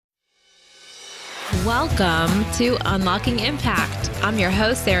Welcome to Unlocking Impact. I'm your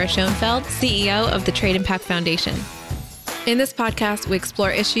host, Sarah Schoenfeld, CEO of the Trade Impact Foundation. In this podcast, we explore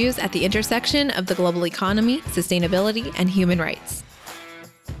issues at the intersection of the global economy, sustainability, and human rights.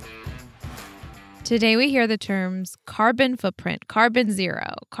 Today, we hear the terms carbon footprint, carbon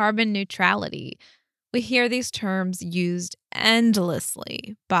zero, carbon neutrality. We hear these terms used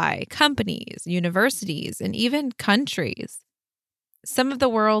endlessly by companies, universities, and even countries. Some of the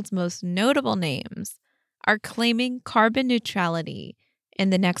world's most notable names are claiming carbon neutrality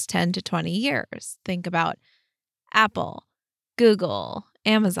in the next 10 to 20 years. Think about Apple, Google,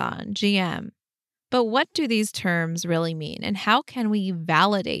 Amazon, GM. But what do these terms really mean, and how can we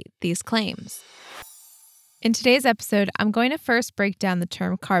validate these claims? In today's episode, I'm going to first break down the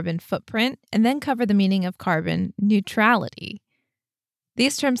term carbon footprint and then cover the meaning of carbon neutrality.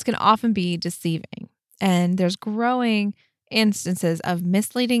 These terms can often be deceiving, and there's growing instances of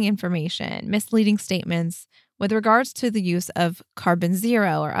misleading information, misleading statements with regards to the use of carbon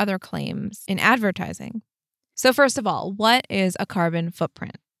zero or other claims in advertising. So first of all, what is a carbon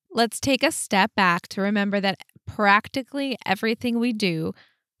footprint? Let's take a step back to remember that practically everything we do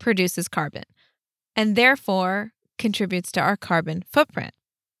produces carbon and therefore contributes to our carbon footprint.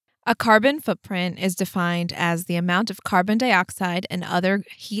 A carbon footprint is defined as the amount of carbon dioxide and other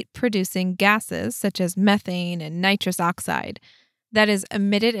heat-producing gases, such as methane and nitrous oxide, that is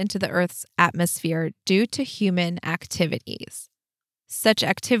emitted into the Earth's atmosphere due to human activities. Such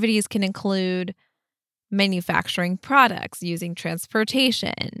activities can include manufacturing products, using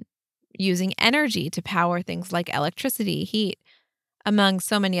transportation, using energy to power things like electricity, heat, among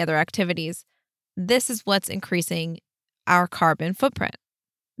so many other activities. This is what's increasing our carbon footprint.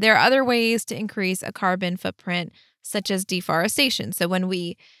 There are other ways to increase a carbon footprint, such as deforestation. So when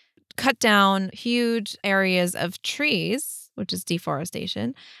we cut down huge areas of trees, which is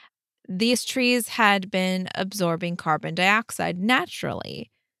deforestation, these trees had been absorbing carbon dioxide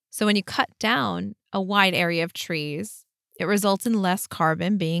naturally. So when you cut down a wide area of trees, it results in less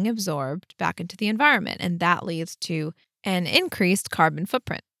carbon being absorbed back into the environment, and that leads to an increased carbon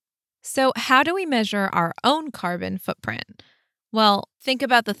footprint. So how do we measure our own carbon footprint? Well, think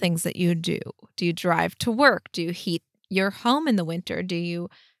about the things that you do. Do you drive to work? Do you heat your home in the winter? Do you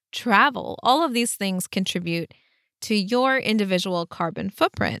travel? All of these things contribute to your individual carbon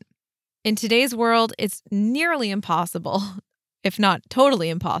footprint. In today's world, it's nearly impossible, if not totally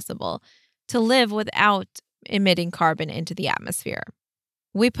impossible, to live without emitting carbon into the atmosphere.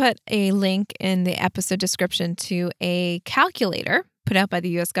 We put a link in the episode description to a calculator put out by the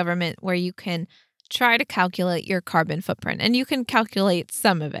U.S. government where you can try to calculate your carbon footprint, and you can calculate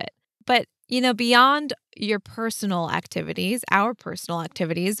some of it. But, beyond your personal activities, our personal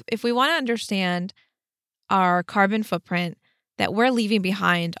activities, if we want to understand our carbon footprint that we're leaving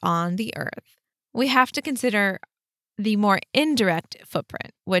behind on the earth, we have to consider the more indirect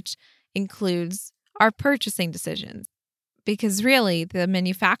footprint, which includes our purchasing decisions. Because really, the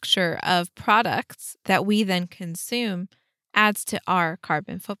manufacture of products that we then consume adds to our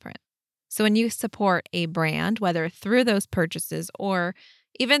carbon footprint. So when you support a brand, whether through those purchases or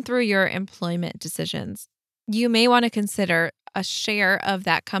even through your employment decisions, you may want to consider a share of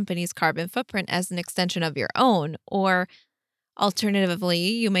that company's carbon footprint as an extension of your own. Or alternatively,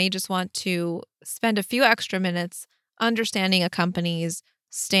 you may just want to spend a few extra minutes understanding a company's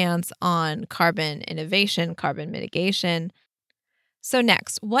stance on carbon innovation, carbon mitigation. So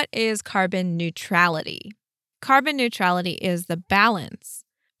next, what is carbon neutrality? Carbon neutrality is the balance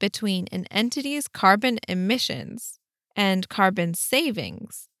between an entity's carbon emissions and carbon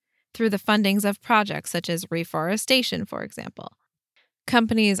savings through the fundings of projects such as reforestation, for example.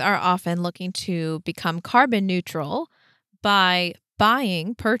 Companies are often looking to become carbon neutral by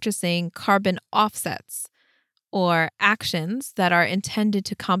purchasing carbon offsets or actions that are intended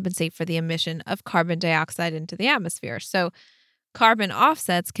to compensate for the emission of carbon dioxide into the atmosphere. So carbon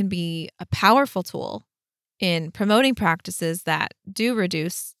offsets can be a powerful tool in promoting practices that do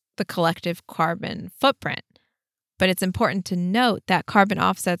reduce the collective carbon footprint. But it's important to note that carbon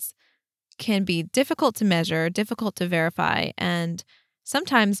offsets can be difficult to measure, difficult to verify, and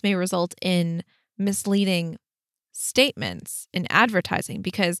sometimes may result in misleading statements in advertising.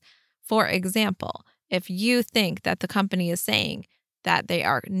 Because, for example, if you think that the company is saying that they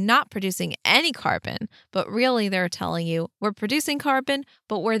are not producing any carbon, but really they're telling you we're producing carbon,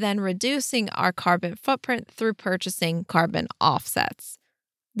 but we're then reducing our carbon footprint through purchasing carbon offsets.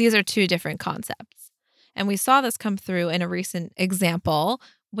 These are two different concepts. And we saw this come through in a recent example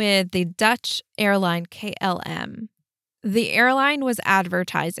with the Dutch airline KLM. The airline was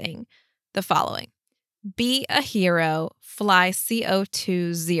advertising the following: be a hero, fly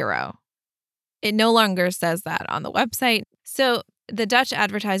CO2 zero. It no longer says that on the website. So the Dutch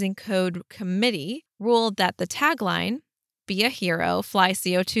Advertising Code Committee ruled that the tagline, "Be a hero, fly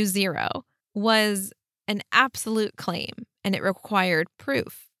CO2 zero," was an absolute claim and it required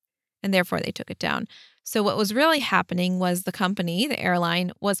proof. And therefore they took it down. So what was really happening was the company, the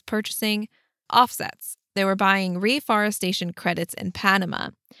airline, was purchasing offsets. They were buying reforestation credits in Panama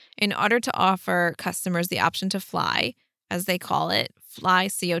in order to offer customers the option to fly, as they call it, fly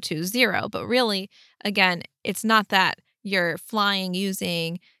CO2 zero. But really, again, it's not that you're flying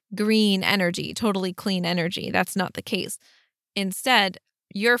using green energy, totally clean energy. That's not the case. Instead,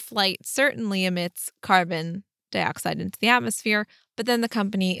 your flight certainly emits carbon dioxide into the atmosphere, but then the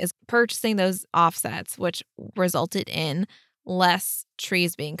company is purchasing those offsets, which resulted in less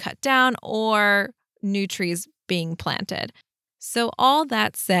trees being cut down or new trees being planted. So, all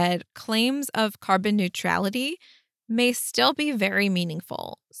that said, claims of carbon neutrality may still be very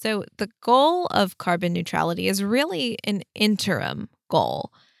meaningful. So, the goal of carbon neutrality is really an interim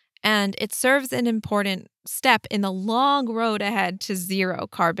goal, and it serves an important step in the long road ahead to zero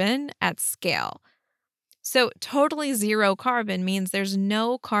carbon at scale. So, totally zero carbon means there's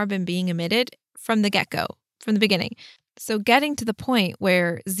no carbon being emitted from the get-go, from the beginning. So, getting to the point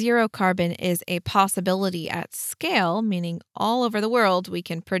where zero carbon is a possibility at scale, meaning all over the world, we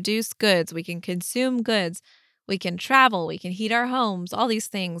can produce goods, we can consume goods, we can travel, we can heat our homes, all these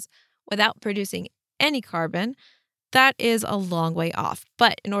things without producing any carbon, that is a long way off.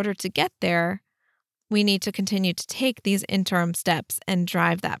 But in order to get there, we need to continue to take these interim steps and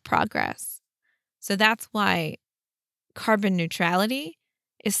drive that progress. So that's why carbon neutrality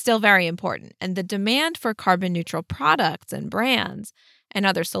is still very important. And the demand for carbon neutral products and brands and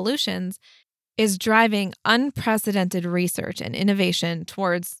other solutions is driving unprecedented research and innovation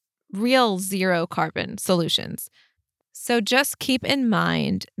towards real zero carbon solutions. So just keep in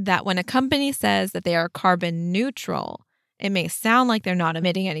mind that when a company says that they are carbon neutral, it may sound like they're not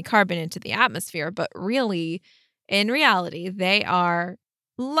emitting any carbon into the atmosphere, but really, in reality, they are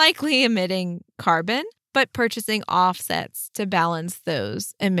likely emitting carbon, but purchasing offsets to balance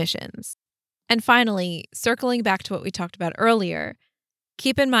those emissions. And finally, circling back to what we talked about earlier,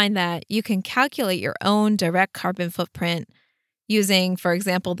 keep in mind that you can calculate your own direct carbon footprint using, for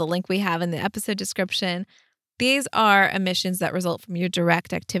example, the link we have in the episode description. These are emissions that result from your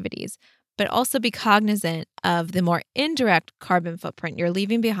direct activities, but also be cognizant of the more indirect carbon footprint you're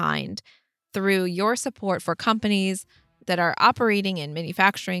leaving behind through your support for companies that are operating and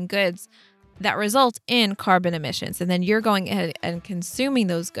manufacturing goods that result in carbon emissions. And then you're going ahead and consuming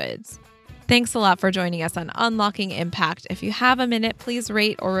those goods. Thanks a lot for joining us on Unlocking Impact. If you have a minute, please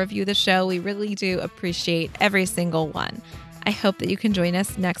rate or review the show. We really do appreciate every single one. I hope that you can join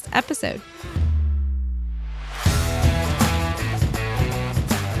us next episode.